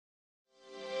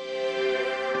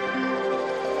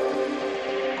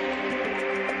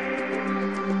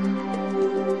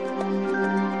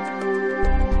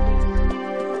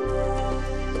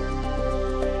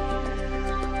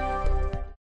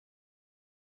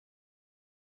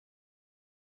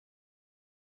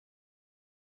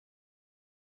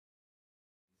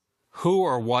who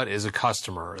or what is a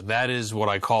customer? That is what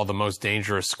I call the most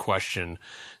dangerous question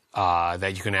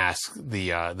that you can ask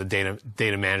the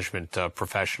data management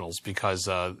professionals, because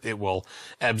it will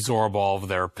absorb all of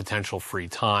their potential free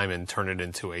time and turn it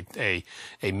into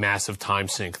a massive time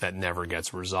sink that never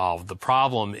gets resolved. The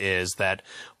problem is that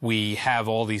we have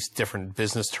all these different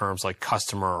business terms like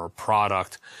customer or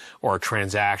product or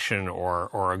transaction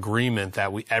or agreement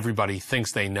that everybody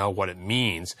thinks they know what it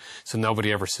means, so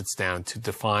nobody ever sits down to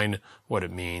define what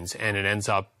it means, and it ends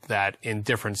up that in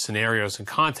different scenarios and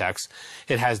contexts,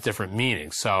 it has different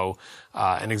meanings. So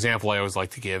an example I always like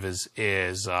to give is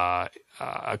a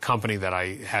company that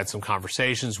I had some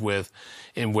conversations with,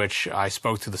 in which I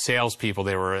spoke to the salespeople.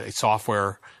 They were a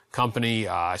software company.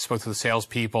 I spoke to the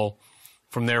salespeople.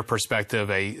 From their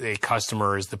perspective, a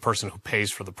customer is the person who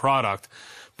pays for the product,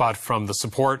 but from the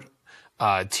support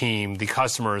team, the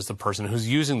customer is the person who's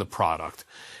using the product.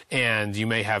 And you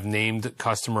may have named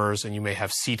customers and you may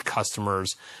have seat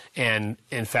customers. And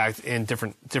in fact, in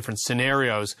different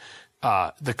scenarios,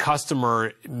 the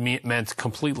customer meant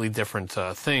completely different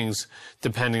things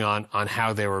depending on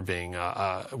how they were being,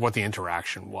 what the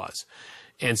interaction was.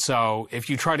 And so if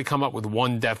you try to come up with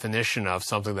one definition of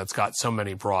something that's got so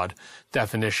many broad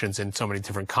definitions in so many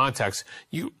different contexts,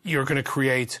 you're going to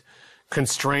create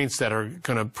constraints that are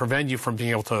going to prevent you from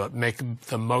being able to make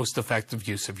the most effective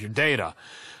use of your data.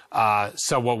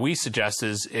 So what we suggest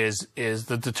is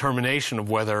the determination of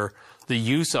whether the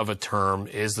use of a term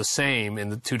is the same in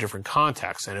the two different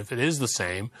contexts. And if it is the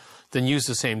same, then use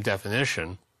the same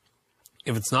definition.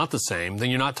 If it's not the same, then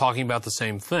you're not talking about the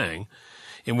same thing,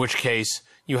 in which case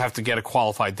you have to get a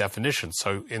qualified definition.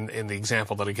 So in the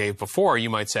example that I gave before, you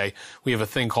might say we have a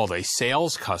thing called a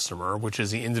sales customer, which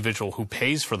is the individual who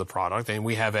pays for the product, and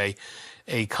we have a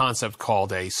concept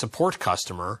called a support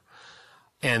customer,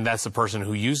 and that's the person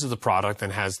who uses the product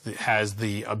and has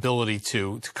the ability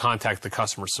to contact the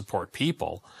customer support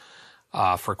people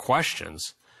for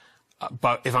questions.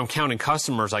 But if I'm counting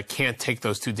customers, I can't take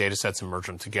those two data sets and merge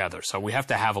them together. So we have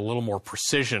to have a little more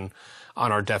precision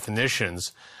on our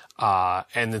definitions,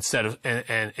 and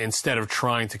instead of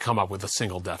trying to come up with a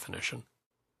single definition.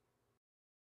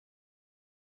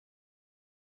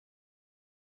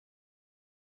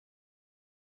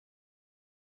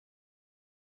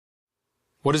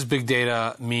 What does big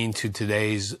data mean to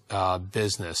today's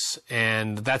business?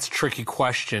 And that's a tricky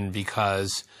question,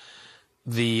 because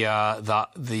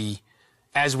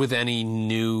as with any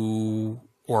new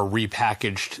or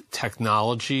repackaged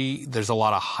technology, there's a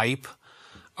lot of hype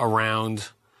around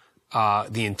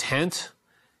the intent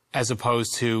as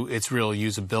opposed to its real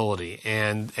usability.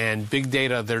 And big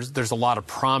data, there's a lot of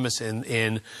promise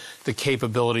in the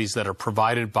capabilities that are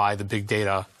provided by the big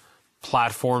data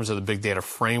platforms or the big data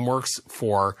frameworks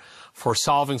for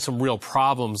solving some real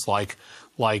problems like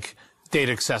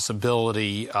data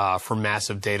accessibility for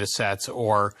massive data sets,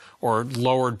 or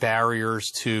lowered barriers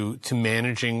to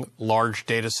managing large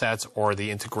data sets, or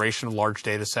the integration of large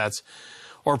data sets,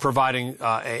 or providing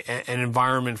an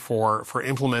environment for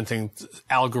implementing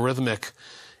algorithmic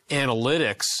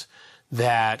analytics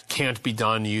that can't be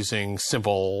done using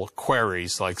simple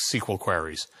queries like SQL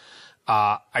queries.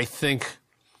 I think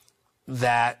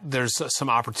that there's some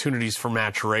opportunities for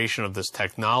maturation of this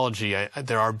technology.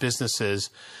 There are businesses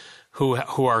who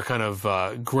are kind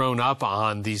of grown up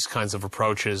on these kinds of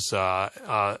approaches.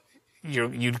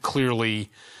 You'd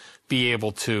clearly be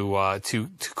able to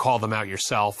call them out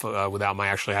yourself without my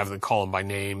actually having to call them by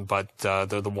name, but they're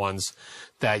the ones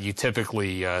that you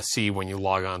typically see when you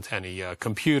log on to any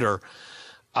computer.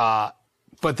 But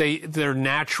they're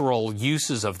natural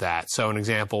uses of that. So an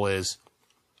example is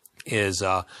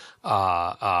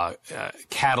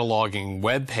cataloging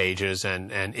web pages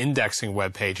and indexing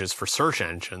web pages for search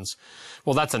engines.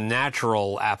 Well, that's a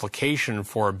natural application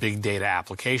for a big data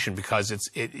application, because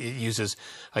it uses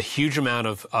a huge amount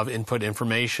of input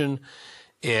information.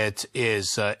 It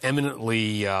is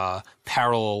eminently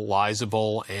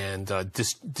parallelizable and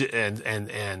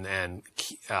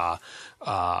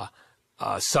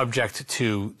subject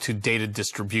to data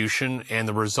distribution, and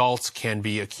the results can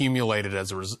be accumulated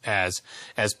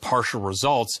as partial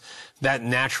results. That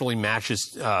naturally maps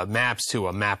to a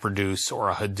MapReduce or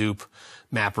a Hadoop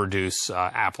MapReduce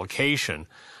application.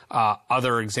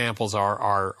 Other examples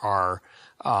are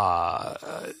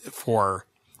for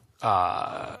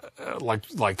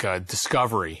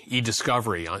discovery,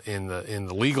 e-discovery in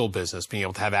the legal business, being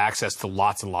able to have access to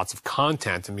lots and lots of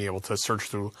content and be able to search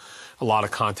through a lot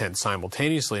of content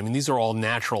simultaneously. I mean, these are all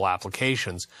natural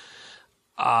applications.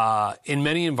 in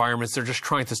many environments, they're just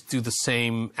trying to do the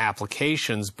same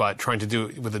applications, but trying to do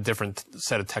it with a different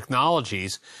set of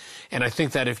technologies. And I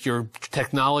think that if you're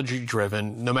technology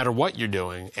driven, no matter what you're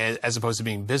doing, as opposed to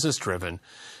being business driven,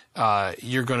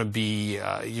 you're going to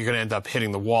end up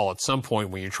hitting the wall at some point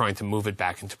when you're trying to move it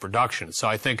back into production. So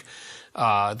I think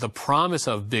the promise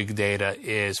of big data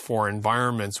is for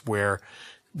environments where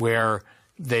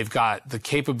they've got the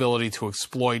capability to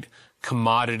exploit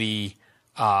commodity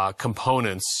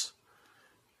components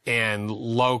and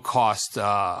low-cost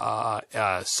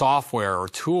software or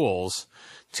tools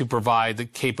to provide the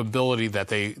capability that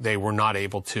they were not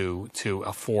able to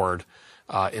afford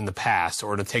in the past,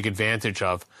 or to take advantage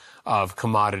of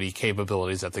commodity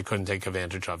capabilities that they couldn't take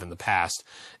advantage of in the past,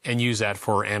 and use that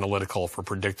for analytical, for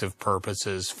predictive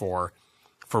purposes, for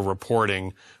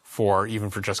reporting, even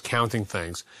for just counting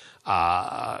things.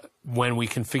 When we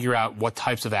can figure out what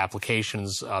types of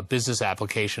applications, business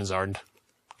applications are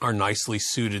nicely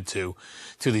suited to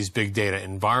these big data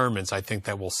environments, I think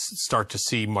that we'll start to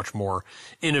see much more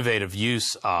innovative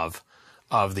use of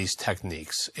these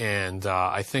techniques. And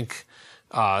I think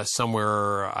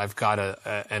somewhere I've got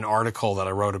an article that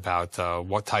I wrote about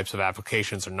what types of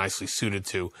applications are nicely suited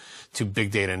to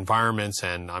big data environments,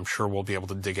 and I'm sure we'll be able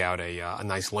to dig out a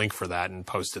nice link for that and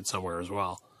post it somewhere as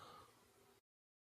well.